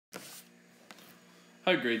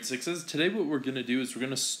Hi grade 6s. Today what we're going to do is we're going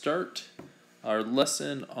to start our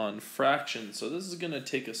lesson on fractions. So this is going to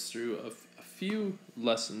take us through a few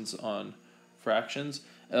lessons on fractions.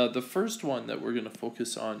 The first one that we're going to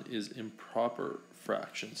focus on is improper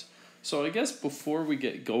fractions. So I guess before we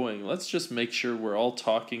get going, let's just make sure we're all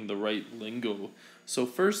talking the right lingo. So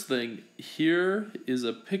first thing, here is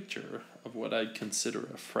a picture of what I'd consider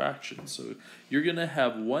a fraction. So you're going to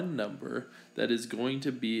have one number that is going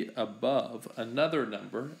to be above another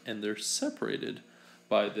number, and they're separated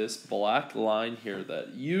by this black line here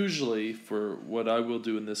that usually, for what I will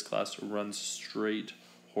do in this class, runs straight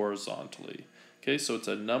horizontally. Okay, so it's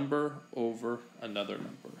a number over another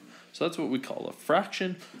number. So that's what we call a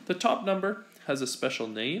fraction. The top number has a special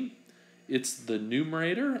name. It's the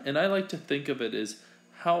numerator, and I like to think of it as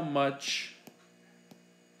how much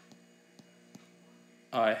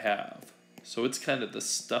I have. So it's kind of the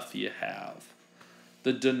stuff you have.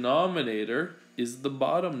 The denominator is the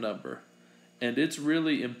bottom number, and it's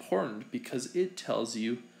really important because it tells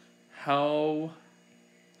you how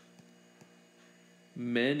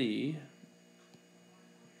many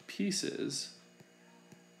pieces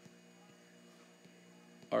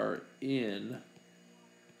are in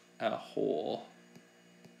a whole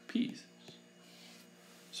piece.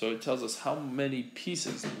 So it tells us how many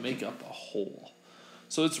pieces make up a whole.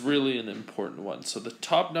 So it's really an important one. So the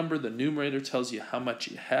top number, the numerator, tells you how much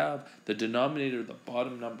you have. The denominator, the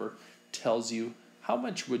bottom number, tells you how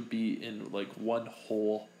much would be in like one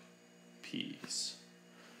whole piece.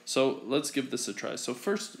 So let's give this a try. So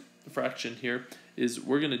first fraction here is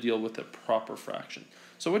we're going to deal with a proper fraction.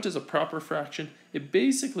 So what is a proper fraction? It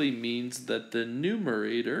basically means that the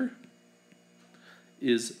numerator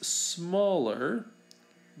is smaller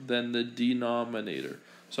than the denominator.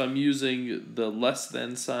 So I'm using the less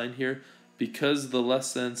than sign here because the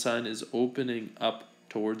less than sign is opening up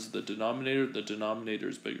towards the denominator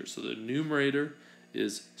is bigger. So the numerator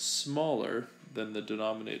is smaller than the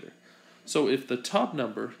denominator. So if the top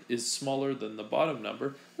number is smaller than the bottom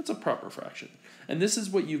number, that's a proper fraction. And this is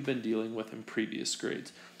what you've been dealing with in previous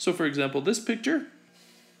grades. So for example, this picture,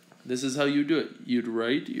 this is how you do it. You'd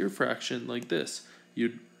write your fraction like this.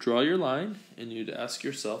 You'd draw your line and you'd ask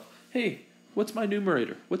yourself, hey, what's my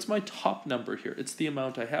numerator? What's my top number here? It's the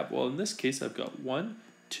amount I have. Well, in this case, I've got 1,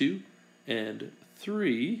 2, and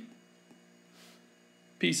 3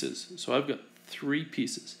 pieces. So I've got 3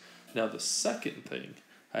 pieces. Now, the second thing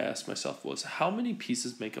I asked myself was, how many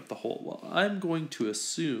pieces make up the whole? Well, I'm going to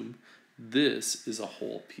assume this is a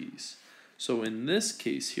whole piece. So in this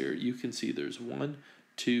case here, you can see there's 1,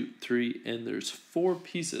 2, 3, and there's 4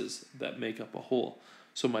 pieces that make up a whole.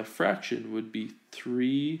 So my fraction would be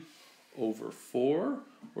 3 over 4,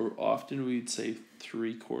 or often we'd say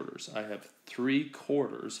 3/4. I have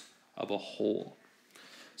 3/4 of a whole.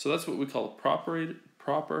 So that's what we call a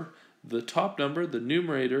proper. The top number, the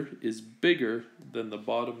numerator, is bigger than the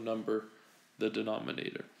bottom number, the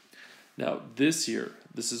denominator. Now this year,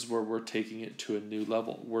 this is where we're taking it to a new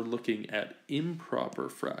level. We're looking at improper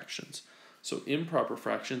fractions. So improper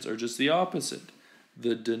fractions are just the opposite.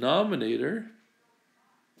 The denominator,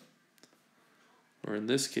 or in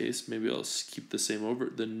this case, maybe I'll keep the same over,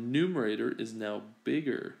 the numerator is now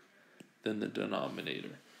bigger than the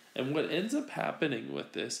denominator. And what ends up happening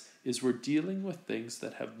with this is we're dealing with things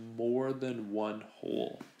that have more than one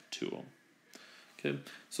whole to them. Okay,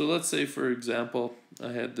 so let's say, for example,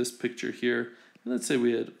 I had this picture here. Let's say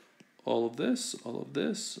we had all of this, all of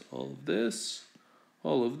this, all of this,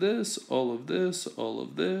 all of this, all of this, all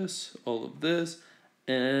of this, all of this,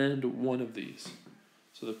 and one of these.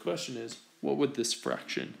 So the question is, what would this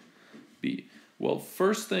fraction be? Well,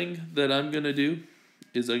 first thing that I'm going to do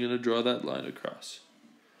is I'm going to draw that line across.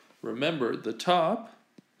 Remember, the top,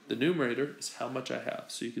 the numerator, is how much I have.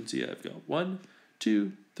 So you can see I've got 1,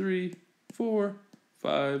 2, 3, 4,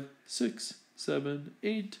 5, 6, 7,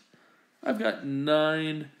 8. I've got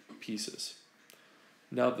 9 pieces.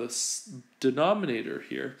 Now the denominator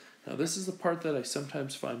here, now this is the part that I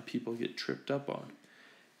sometimes find people get tripped up on.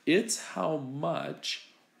 It's how much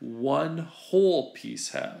one whole piece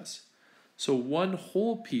has. So one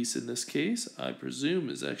whole piece in this case, I presume,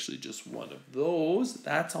 is actually just one of those.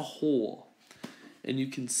 That's a whole. And you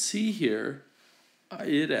can see here,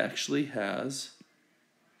 it actually has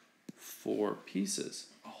 4 pieces.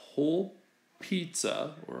 A whole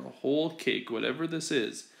pizza or a whole cake, whatever this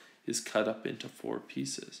is cut up into 4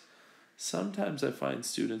 pieces. Sometimes I find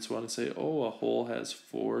students want to say, oh, a whole has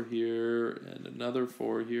 4 here and another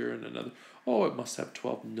 4 here and another. Oh, it must have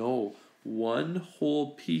 12. No, one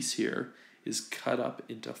whole piece here is cut up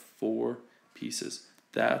into 4 pieces.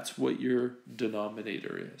 That's what your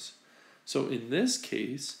denominator is. So in this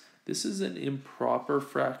case, This is an improper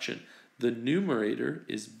fraction. The numerator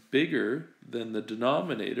is bigger than the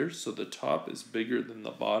denominator, so the top is bigger than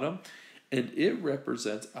the bottom, and it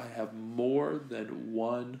represents I have more than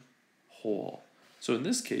one whole. So in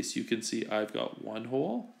this case, you can see I've got one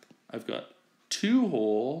whole, I've got two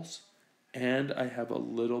wholes, and I have a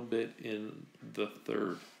little bit in the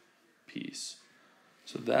third piece.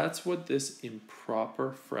 So that's what this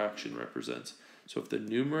improper fraction represents. So if the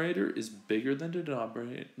numerator is bigger than the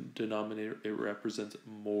denominator, it represents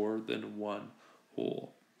more than one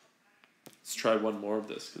whole. Let's try one more of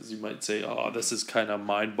this, because you might say, oh, this is kind of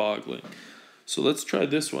mind-boggling. So let's try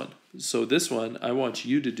this one. So this one, I want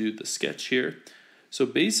you to do the sketch here. So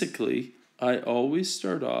basically, I always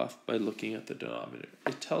start off by looking at the denominator.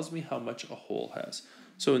 It tells me how much a whole has.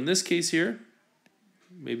 So in this case here,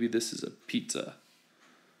 maybe this is a pizza.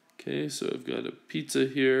 Okay, so I've got a pizza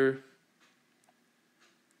here.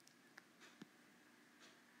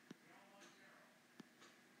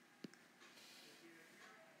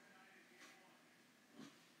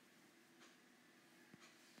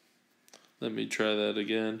 Let me try that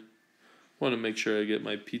again. Want to make sure I get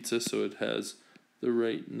my pizza so it has the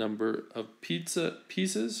right number of pizza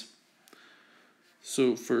pieces.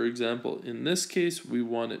 So for example, in this case, we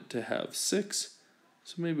want it to have 6.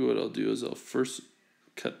 So maybe what I'll do is I'll first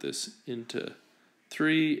cut this into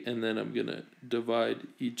 3, and then I'm going to divide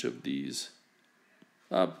each of these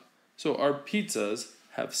up. So our pizzas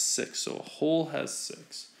have 6, so a whole has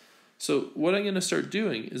 6. So what I'm going to start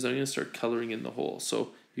doing is I'm going to start coloring in the whole.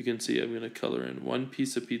 So you can see I'm going to color in one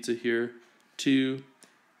piece of pizza here, 2,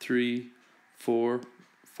 3, 4,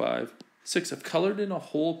 5, 6. I've colored in a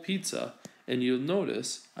whole pizza, and you'll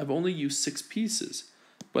notice I've only used 6 pieces.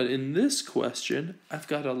 But in this question, I've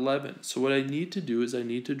got 11. So what I need to do is I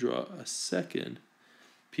need to draw a second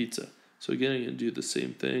pizza. So again, I'm going to do the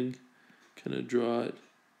same thing. Kind of draw it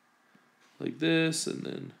like this, and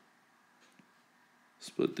then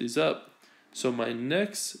split these up. So my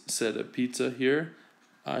next set of pizza here,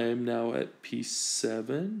 I am now at piece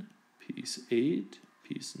 7, piece 8,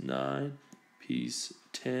 piece 9, piece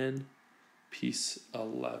 10, piece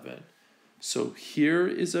 11. So here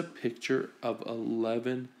is a picture of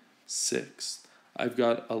 11/6. I've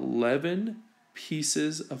got 11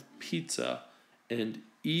 pieces of pizza, and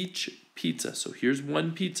each pizza, so here's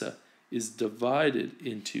one pizza, is divided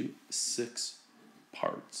into 6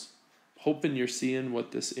 parts. Hoping you're seeing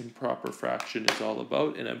what this improper fraction is all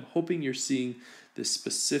about, and I'm hoping you're seeing this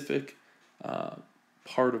specific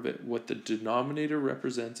part of it. What the denominator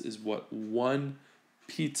represents is what one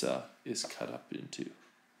pizza is cut up into.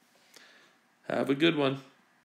 Have a good one.